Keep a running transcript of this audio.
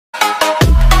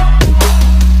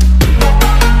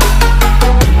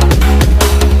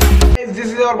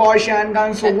your boy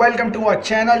Shayan. So welcome to our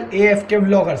channel AFK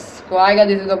Vloggers. So hi guys,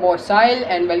 this is the boy Sahil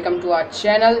and welcome to our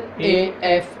channel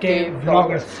AFK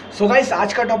Vloggers. So guys,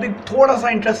 आज का topic थोड़ा सा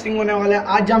interesting होने वाला है।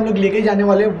 आज हम लोग लेके जाने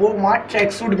वाले हैं वो वहाँ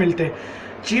ट्रैक सूट मिलते हैं,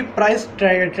 चीप प्राइस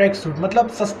ट्रैक सूट, मतलब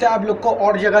सस्ते आप लोग को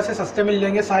और जगह से सस्ते मिल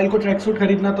जाएंगे। साहिल को ट्रैक सूट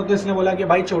खरीदना था तो इसने बोला कि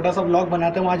भाई छोटा सा व्लॉग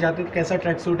बनाते हैं, वहाँ जाते हैं कैसा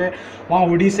ट्रैक सूट है वहाँ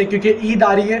हुडीज से, क्योंकि ईद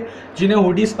आ रही है। जिन्हें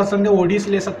हुडीज पसंद है हुडीज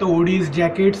ले सकते हो, hoodies,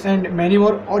 jackets and many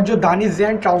more. और जो दानिश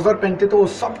जैन ट्राउजर पहनते तो वो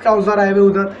सब ट्राउजर आए हुए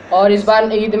उधर। और इस बार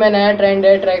ईद में नया ट्रेंड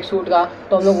है ट्रैक सूट का,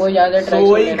 तो हम लोग वही ज़्यादा ट्रैक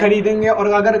सूट वही खरीदेंगे।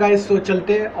 और अगर गाइस तो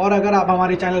चलते हैं, और अगर आप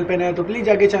हमारे चैनल पे नए हैं तो प्लीज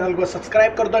जाके चैनल को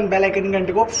सब्सक्राइब कर दो और बेल आइकन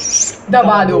घंटे को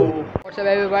दबा दो। और सब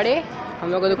एवरीबॉडी,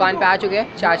 हम लोग दुकान पे आ चुके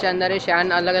हैं। चाचा अंदर है, शायन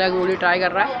अलग अलग वीडियो ट्राई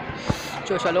कर रहा है।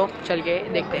 तो चलो चल के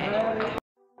देखते हैं।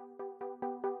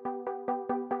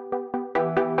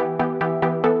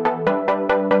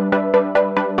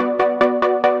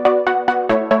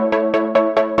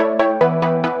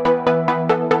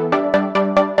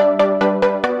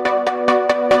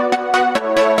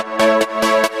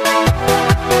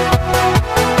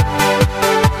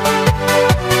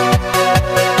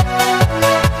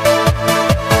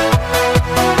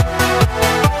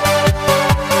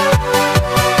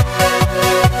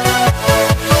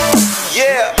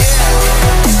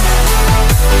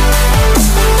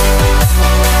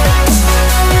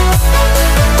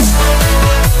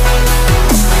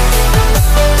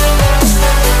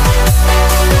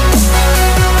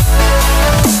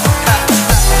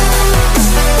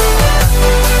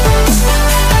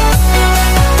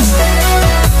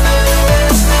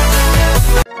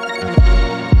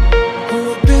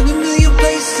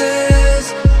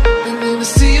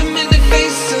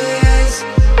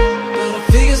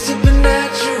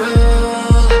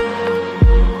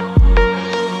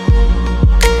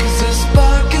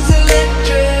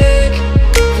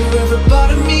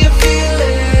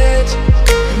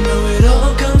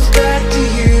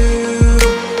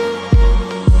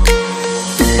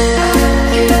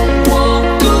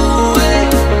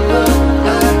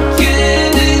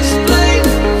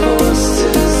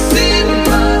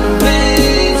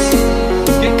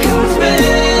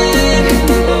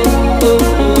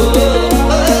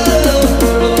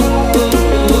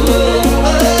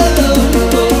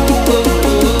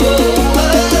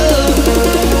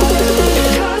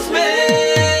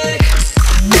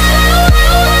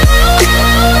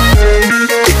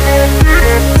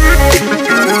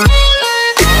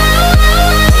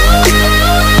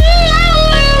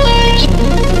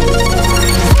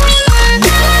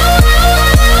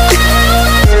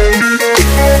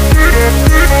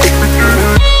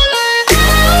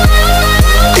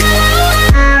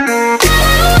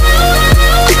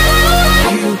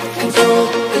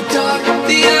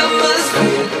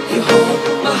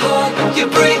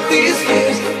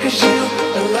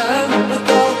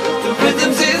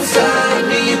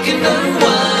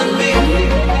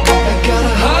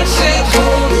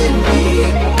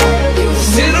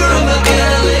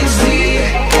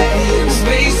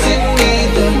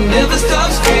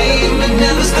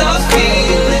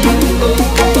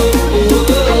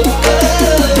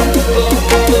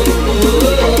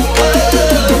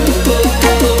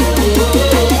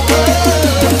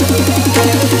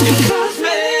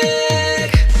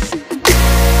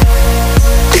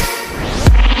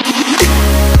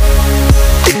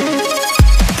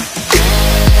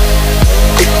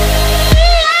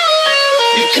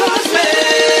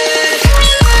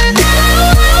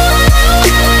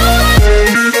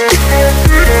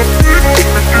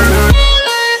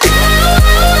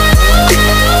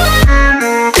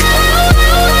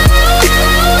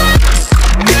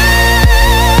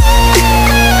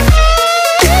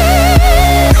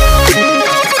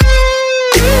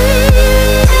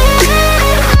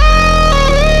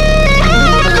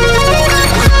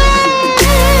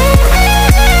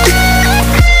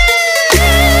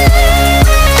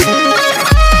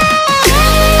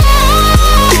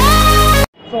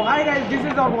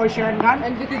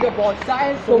 And this is the boy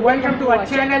Sahil. So welcome to our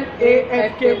channel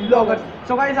AFK Vloggers.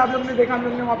 So guys, आप लोगों ने देखा हम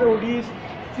लोग ने वहाँ पे हुडीज,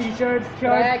 टी-शर्ट,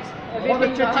 शर्ट, बहुत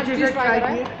अच्छी चीज़ें ट्राई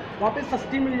की है। वहाँ पे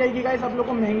सस्ती मिल जाएगी गाइस, आप लोग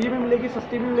को महंगी भी मिलेगी,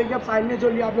 सस्ती भी मिलेगी। अब साहिल ने जो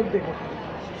लिया आप लोग देखो।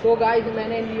 So guys,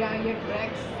 मैंने लिया ये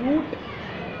ट्रैक सूट,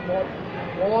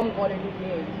 बहुत वार्म क्वालिटी की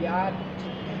है यार।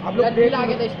 आप लोग देख आ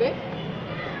गए थे इस पे,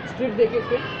 स्ट्रिप देखिए इस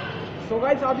पे। तो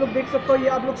गाइस आप लोग देख सकते हो, ये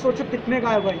आप लोग सोचो कितने का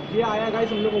है भाई। ये आया गाइस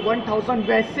हम लोग को 1000।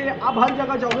 वैसे आप हर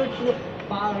जगह जाओगे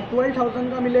 12,000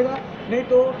 का मिलेगा, नहीं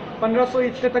तो 1500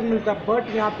 इतने तक मिलता है,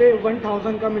 बट यहाँ पे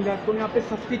 1000 का मिल रहा है। तो यहाँ पे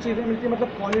सस्ती चीज़ें मिलती है, मतलब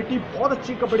क्वालिटी बहुत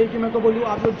अच्छी कपड़े की। मैं तो बोलूँ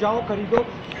आप लोग जाओ खरीदो।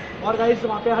 और गाइस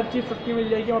वहाँ पे हर चीज़ सस्ती मिल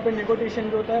जाएगी, वहाँ पे नेगोशिएशन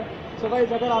भी होता है। सो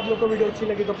गाइस अगर आप लोग को वीडियो अच्छी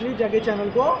लगी तो प्लीज़ जाके चैनल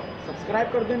को सब्सक्राइब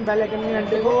कर दें, बेल आइकन के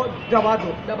घंटे को दबा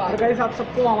दो। और गाइस आप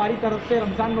सबको हमारी तरफ से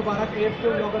रमज़ान मुबारक,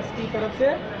 AFK व्लॉगर्स की तरफ से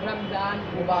रमज़ान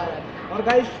मुबारक। और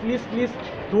गाइस प्लीज़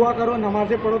दुआ करो,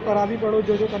 नमाज़ें पढ़ो, तरावी पढ़ो,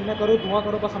 जो करना करो, दुआ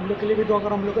करो, बस हम लोग के लिए भी दुआ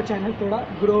करो, हम लोग का चैनल थोड़ा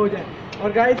ग्रो हो जाए।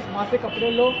 और गाइस वहाँ से कपड़े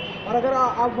लो, और अगर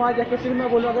आप वहाँ जाके फिर मैं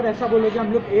बोलूँ, अगर ऐसा बोलो कि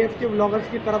हम लोग AFK व्लॉगर्स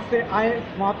की तरफ से आए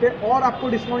वहाँ पे और आपको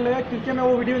डिस्काउंट लगा, क्योंकि मैं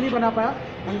वो वीडियो नहीं बना पाया,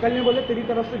 अंकल ने बोले तेरी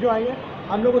तरफ से जो आएंगे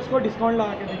हम लोग उसको डिस्काउंट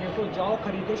लगा के देंगे। तो जाओ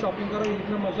खरीदो, शॉपिंग करो, ईद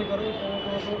में मज़े करो।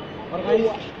 और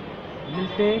गाइस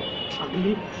मिलते हैं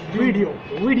अगली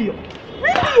वीडियो।